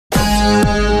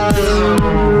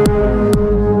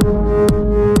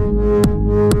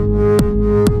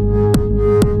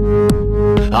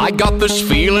I got this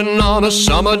feeling on a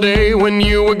summer day when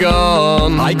you were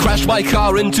gone. I crashed my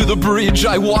car into the bridge,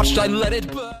 I watched, I let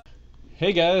it burn.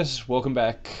 Hey guys, welcome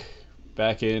back.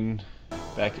 Back in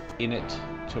it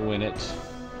to win it.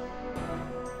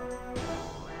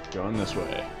 Going this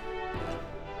way.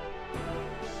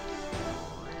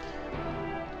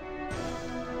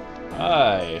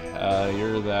 Hi,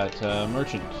 you're that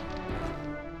merchant.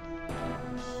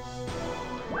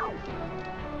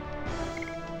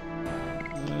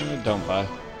 Don't buy.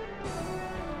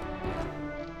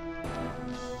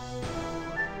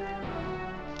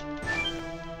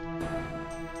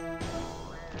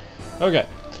 Okay,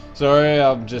 sorry,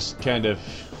 I'm just kind of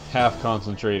half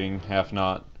concentrating, half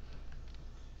not.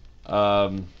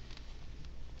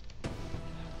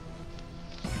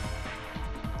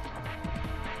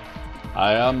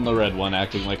 I am the red one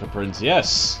acting like a prince,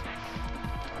 yes!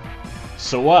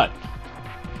 So what?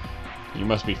 You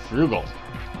must be frugal.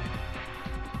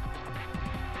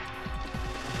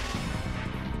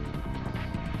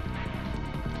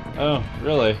 Oh,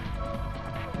 really?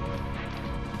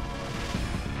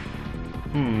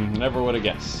 Never would have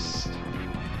guessed.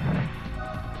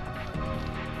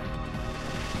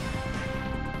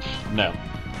 No.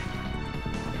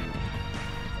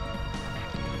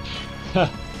 Huh.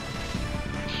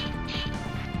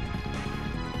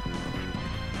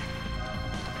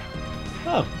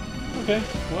 Oh, okay.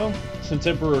 Well, since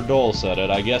Emperor Dole said it,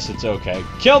 I guess it's okay.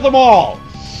 Kill them all!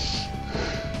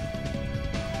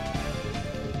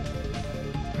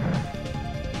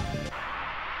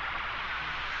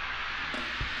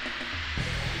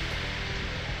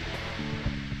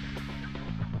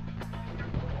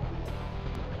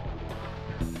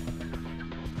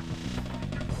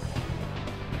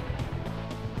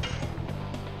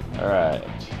 Alright.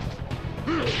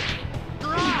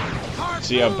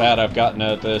 See how bad I've gotten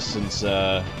at this since,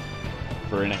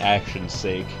 for an action's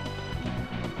sake.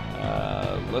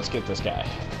 Let's get this guy.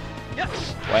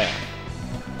 Wham.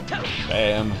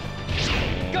 Bam.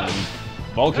 And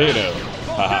volcano.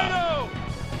 Haha.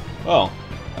 Well,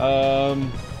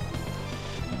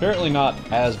 apparently not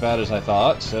as bad as I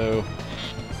thought, so...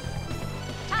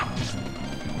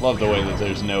 Love the way that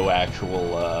there's no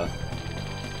actual,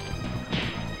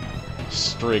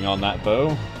 string on that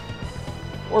bow.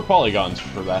 Or polygons,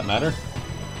 for that matter.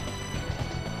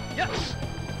 Yes.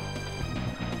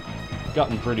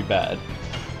 Gotten pretty bad.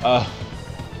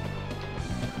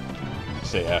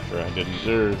 Say after I didn't,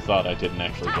 or thought I didn't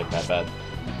actually get that bad.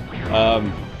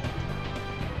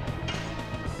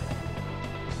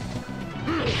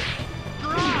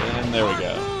 And there we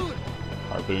go.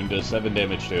 Harpoon does 7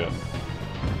 damage to him.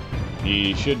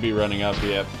 He should be running up,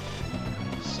 yep.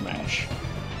 Smash.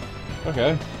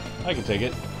 Okay, I can take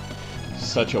it.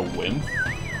 Such a whim.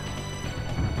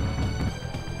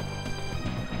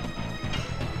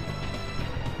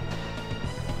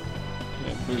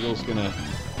 Yeah, Frugal's gonna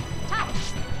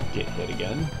get hit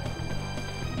again.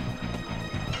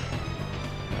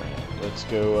 Alright, let's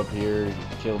go up here and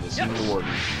kill the senior warden.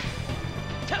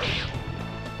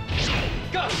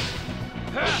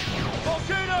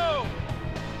 Volcano!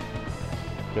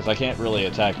 Because I can't really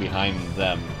attack behind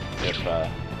them if we're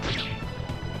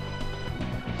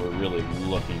really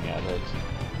looking at it.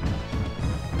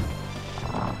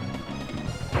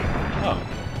 Oh.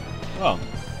 Well.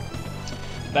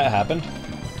 That happened.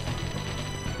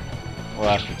 We'll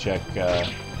have to check,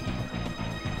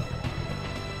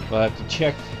 we'll have to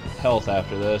check health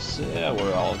after this. Yeah,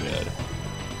 we're all good.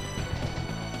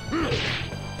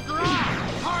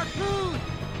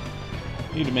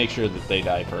 Need to make sure that they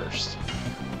die first.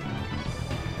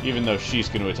 Even though she's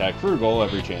going to attack Frugal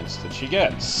every chance that she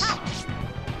gets.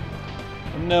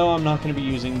 No, I'm not going to be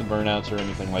using the burnouts or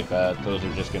anything like that. Those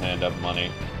are just going to end up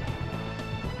money.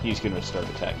 He's going to start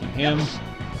attacking him.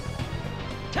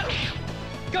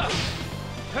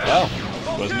 Well,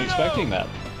 wasn't expecting that.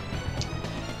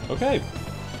 Okay.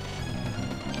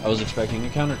 I was expecting a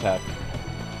counterattack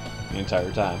the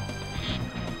entire time.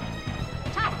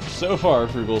 So far,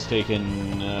 Frugal's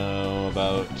taken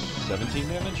about 17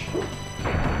 damage.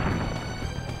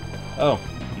 Oh,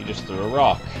 he just threw a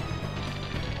rock.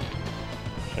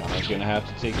 Shauna's gonna have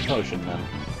to take a potion then.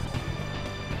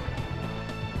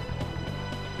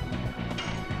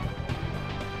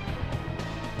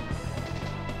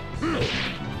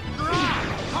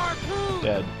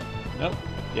 Dead. Nope.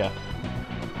 Yeah.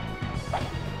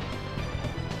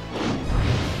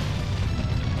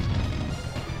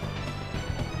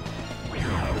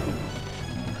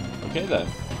 Okay then.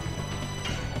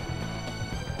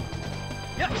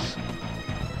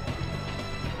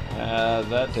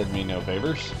 That did me no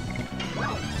favors.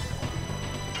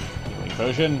 Healing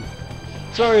potion.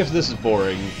 Sorry if this is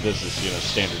boring. This is,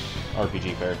 standard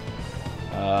RPG fare.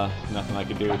 Nothing I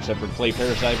could do except for play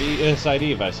Parasite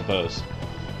Eve, I suppose.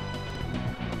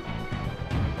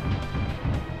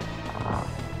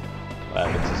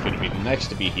 Lavitz is going to be the next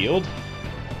to be healed,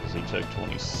 because he took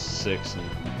 26 and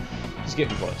he's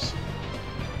getting close.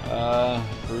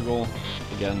 Frugal,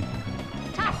 again.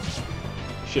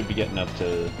 Should be getting up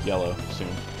to yellow soon.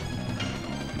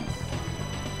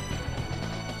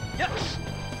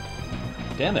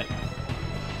 Damn it.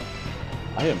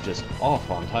 I am just off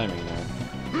on timing there.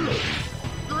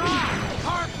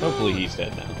 Hopefully he's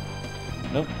dead now.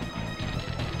 Nope.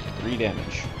 3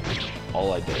 damage.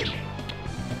 All I did.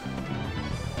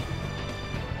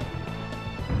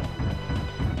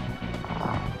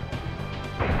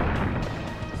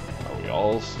 Are we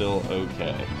all still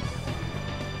okay?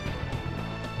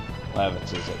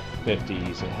 Lavitz is at 50,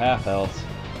 he's at half health.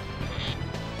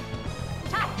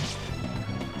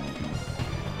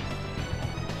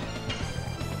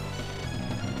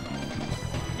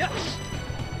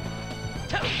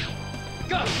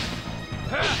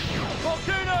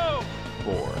 Volcano!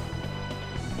 4.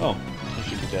 Oh, he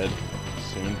should be dead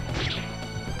soon.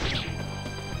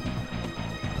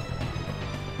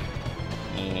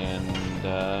 And,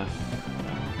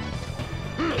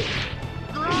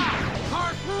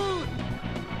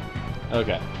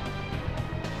 okay.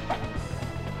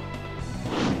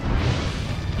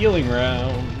 Healing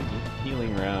round.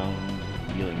 Healing round.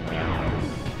 Healing round.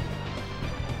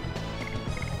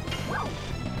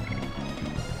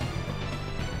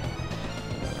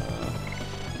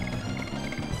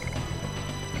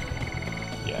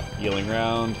 Yeah, healing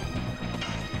round.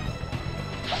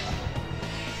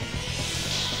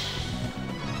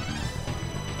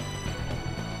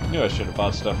 Knew I should have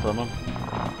bought stuff from him.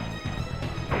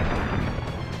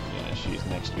 Yeah, she's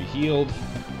next to be healed.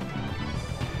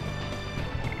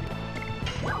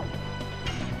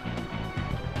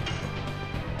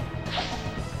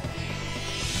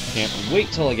 Can't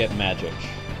wait till I get magic.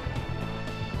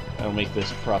 That'll make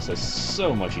this process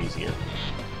so much easier.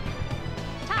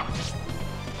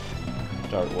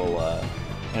 Dart will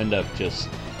end up just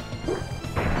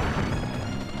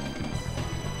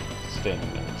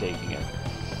standing there and taking it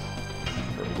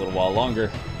for a little while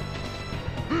longer.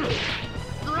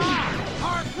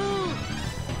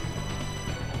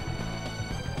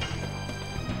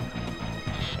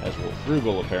 As will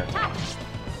Frugal, apparently.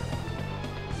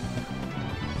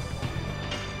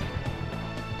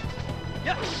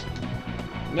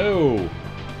 No!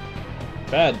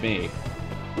 Bad me.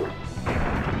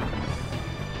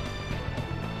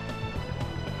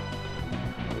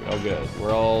 Oh good,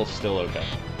 we're all still okay.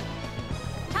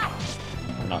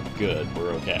 We're not good,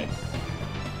 we're okay.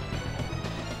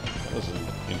 That was an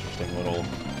interesting little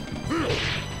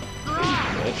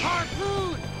glitch.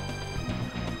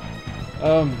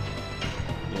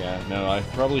 Yeah, no, I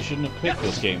probably shouldn't have picked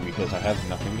this game because I have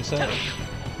nothing to say.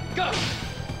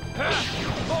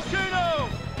 Volcano!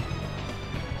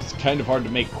 It's kind of hard to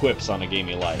make quips on a game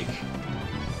you like.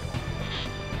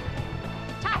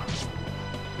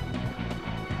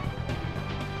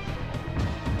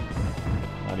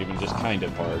 Not even just kind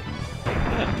of hard.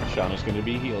 And Shauna's going to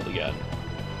be healed again.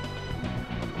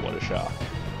 What a shock.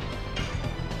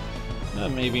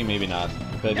 Maybe, maybe not,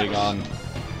 depending on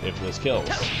if this kills.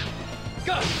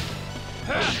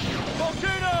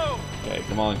 Volcano! Okay,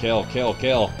 come on, kill, kill,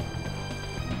 kill.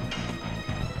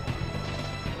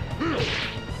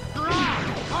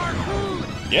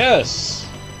 Yes!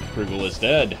 Frugal is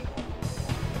dead.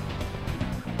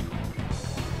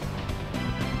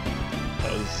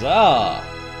 Huzzah!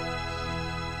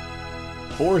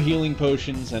 4 healing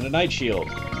potions and a night shield.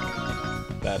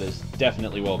 That is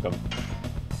definitely welcome.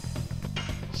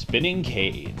 Spinning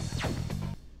Cane.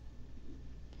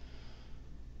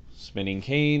 Spinning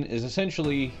Cane is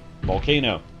essentially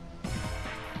Volcano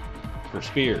for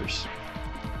spears.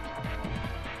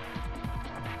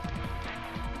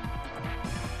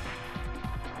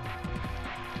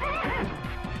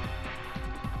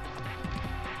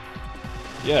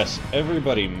 Yes,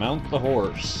 everybody mount the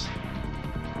horse.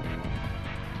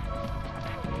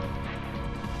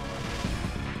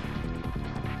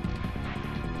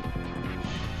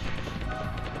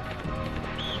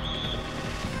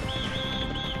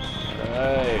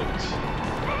 Alright.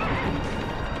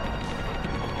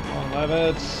 Come on,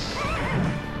 Lavitz.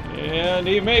 And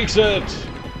he makes it!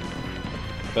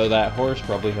 Though that horse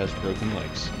probably has broken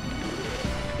legs.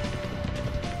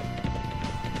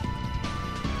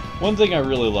 One thing I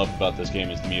really love about this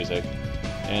game is the music,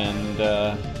 and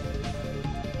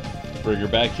Bring her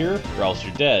back here, or else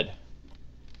you're dead.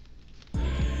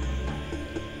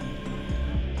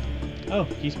 Oh,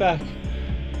 he's back.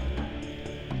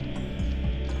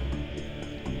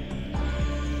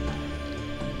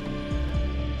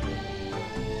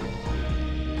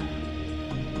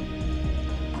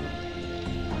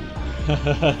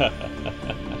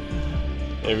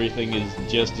 Everything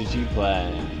is just as you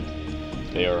planned.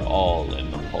 They are all in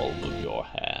the palm of your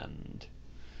hand.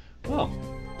 Well,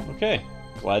 okay.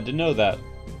 Glad to know that.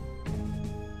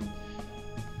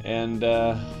 And,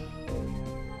 I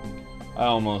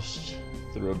almost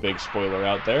threw a big spoiler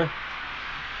out there.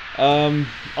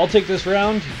 I'll take this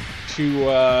round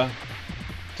to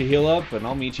heal up, and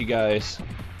I'll meet you guys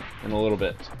in a little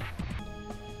bit.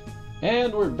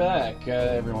 And we're back.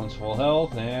 Everyone's full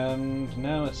health, and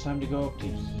now it's time to go up to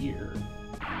here.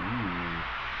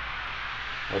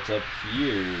 What's up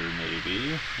here?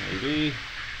 Maybe. Maybe.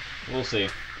 We'll see.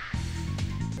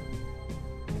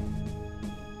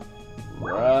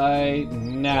 Right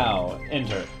now.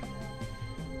 Enter.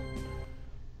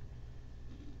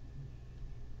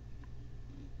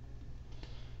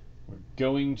 We're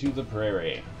going to the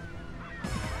prairie.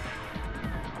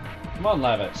 Come on,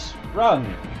 Lavitz.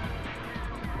 Run!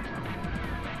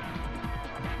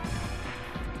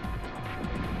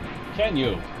 Can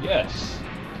you? Yes.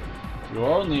 You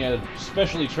are only a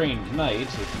specially trained knight.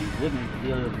 If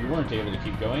you weren't able to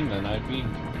keep going, then I'd be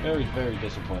very, very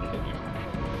disappointed in you.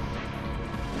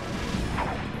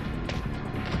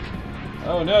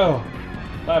 Oh no!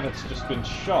 Lavit's just been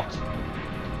shot.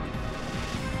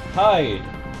 Hide!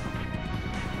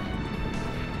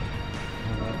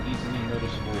 And that easily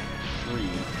noticeable tree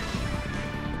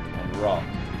and rock.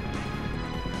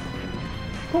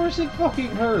 Of course it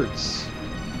fucking hurts!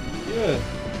 Yeah.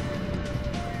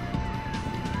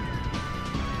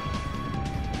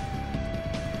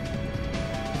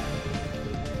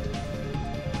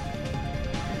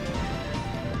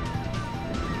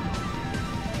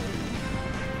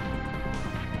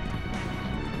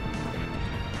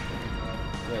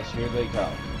 Yes, here they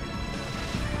come.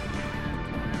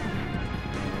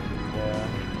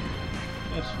 And,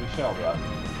 yes, we shall run.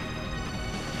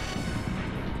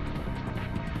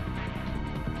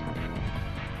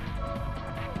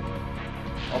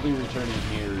 I'll be returning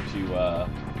here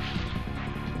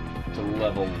to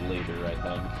level later, I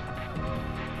think.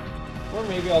 Or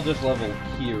maybe I'll just level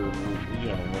here, you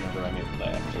know, whenever I'm able to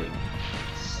actually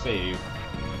save.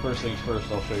 First things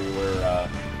first, I'll show you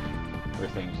where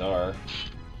things are.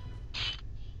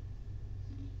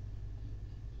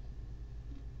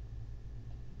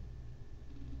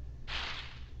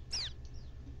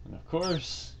 And of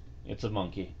course, it's a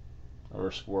monkey. Or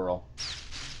a squirrel.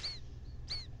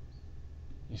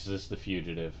 This is the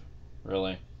fugitive.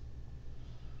 Really?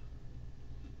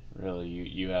 Really?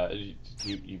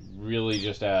 You really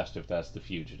just asked if that's the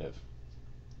fugitive.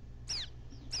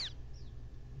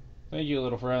 Thank you,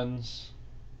 little friends.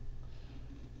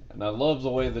 And I love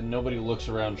the way that nobody looks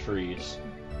around trees.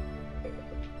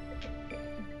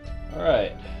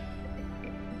 Alright.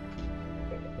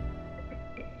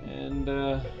 And,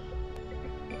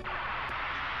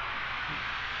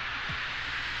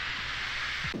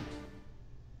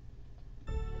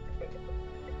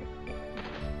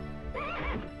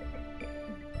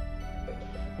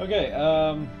 okay,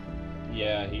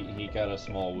 yeah, he got a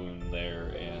small wound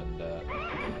there, and,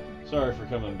 sorry for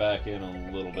coming back in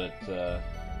a little bit,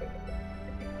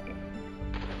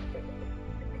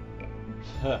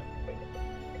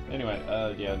 anyway,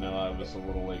 yeah, no, I was a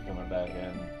little late coming back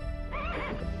in.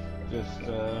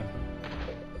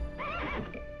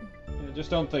 Just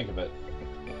don't think of it.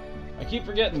 I keep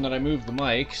forgetting that I moved the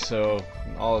mic, so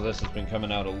all of this has been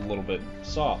coming out a little bit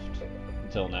soft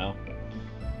until now.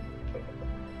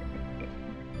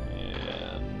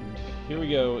 And here we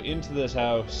go into this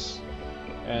house,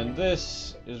 and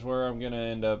this is where I'm gonna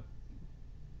end up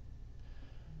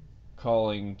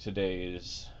calling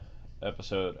today's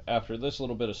episode after this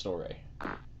little bit of story.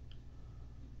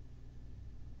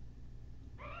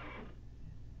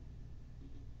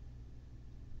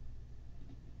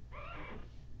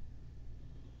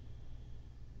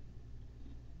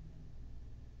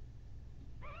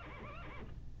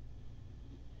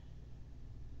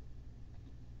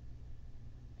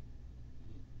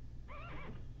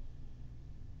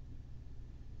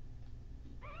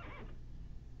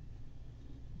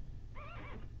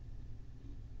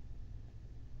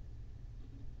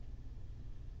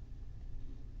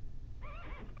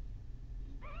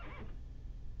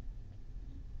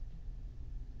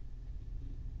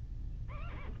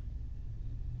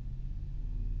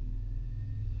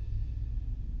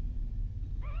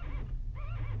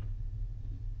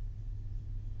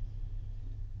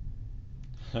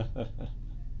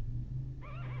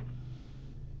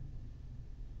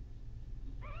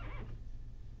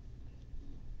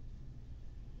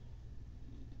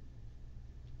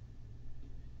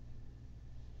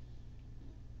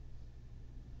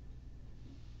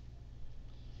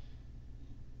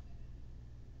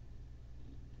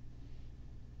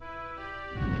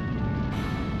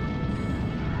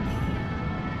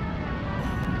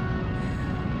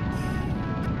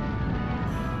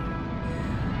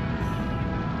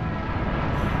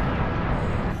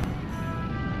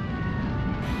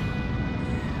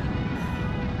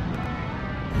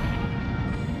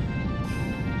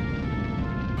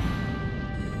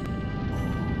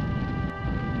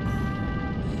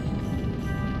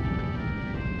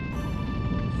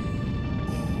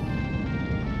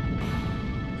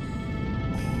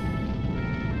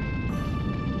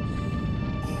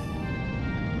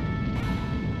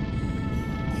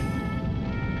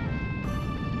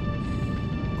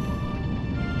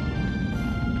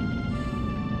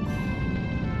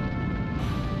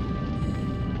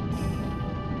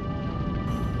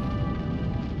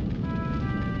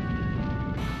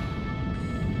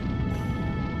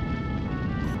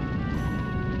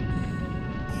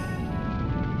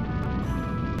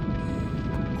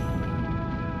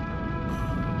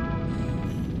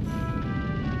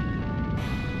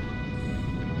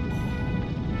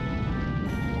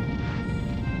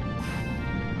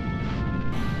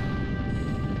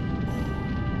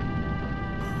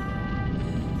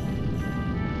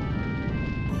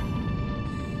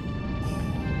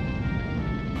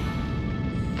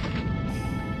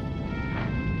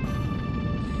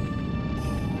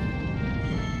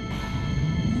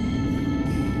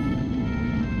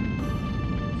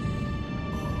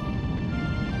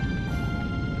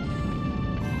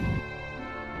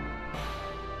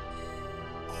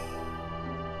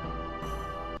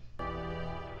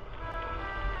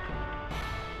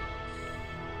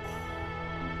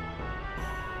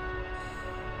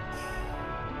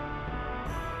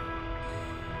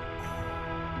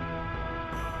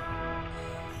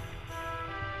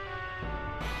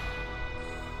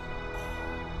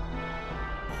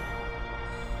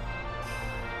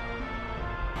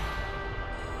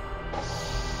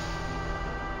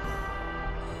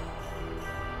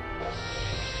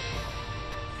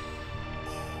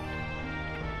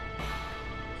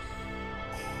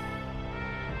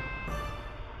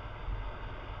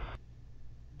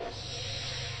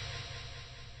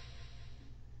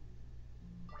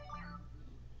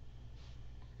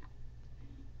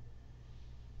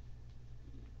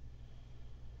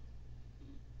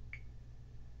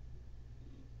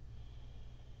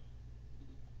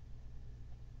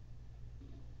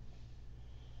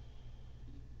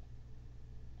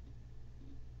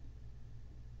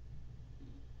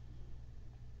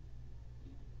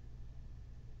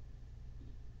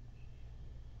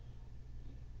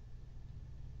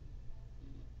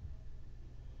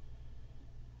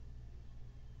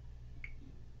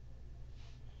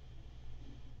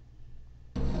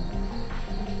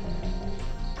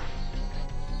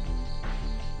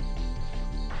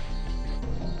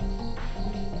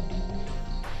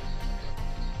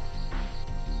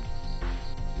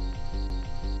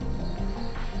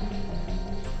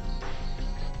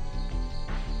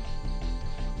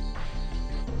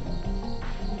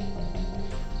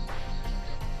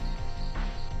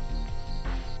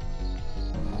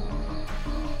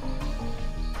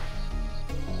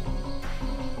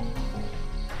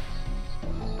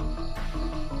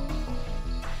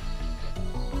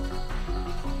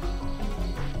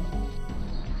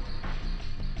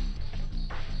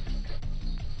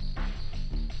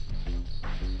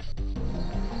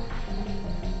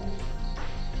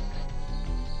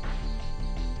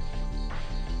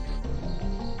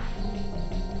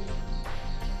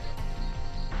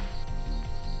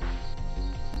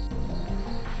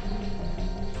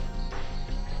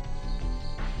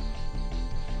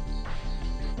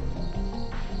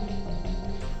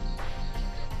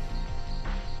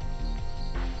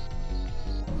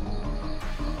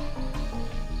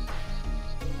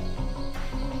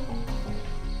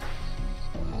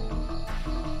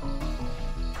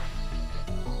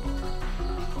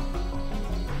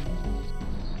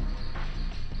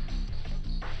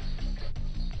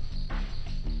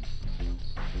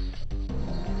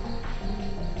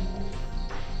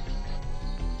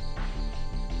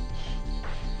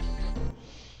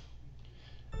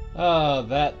 Oh,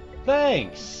 that...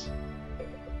 Thanks!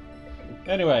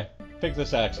 Anyway, pick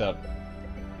this axe up.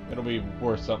 It'll be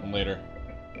worth something later.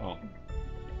 Oh.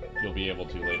 You'll be able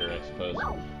to later, I suppose.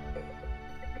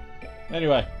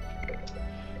 Anyway,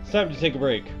 it's time to take a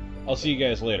break. I'll see you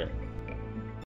guys later.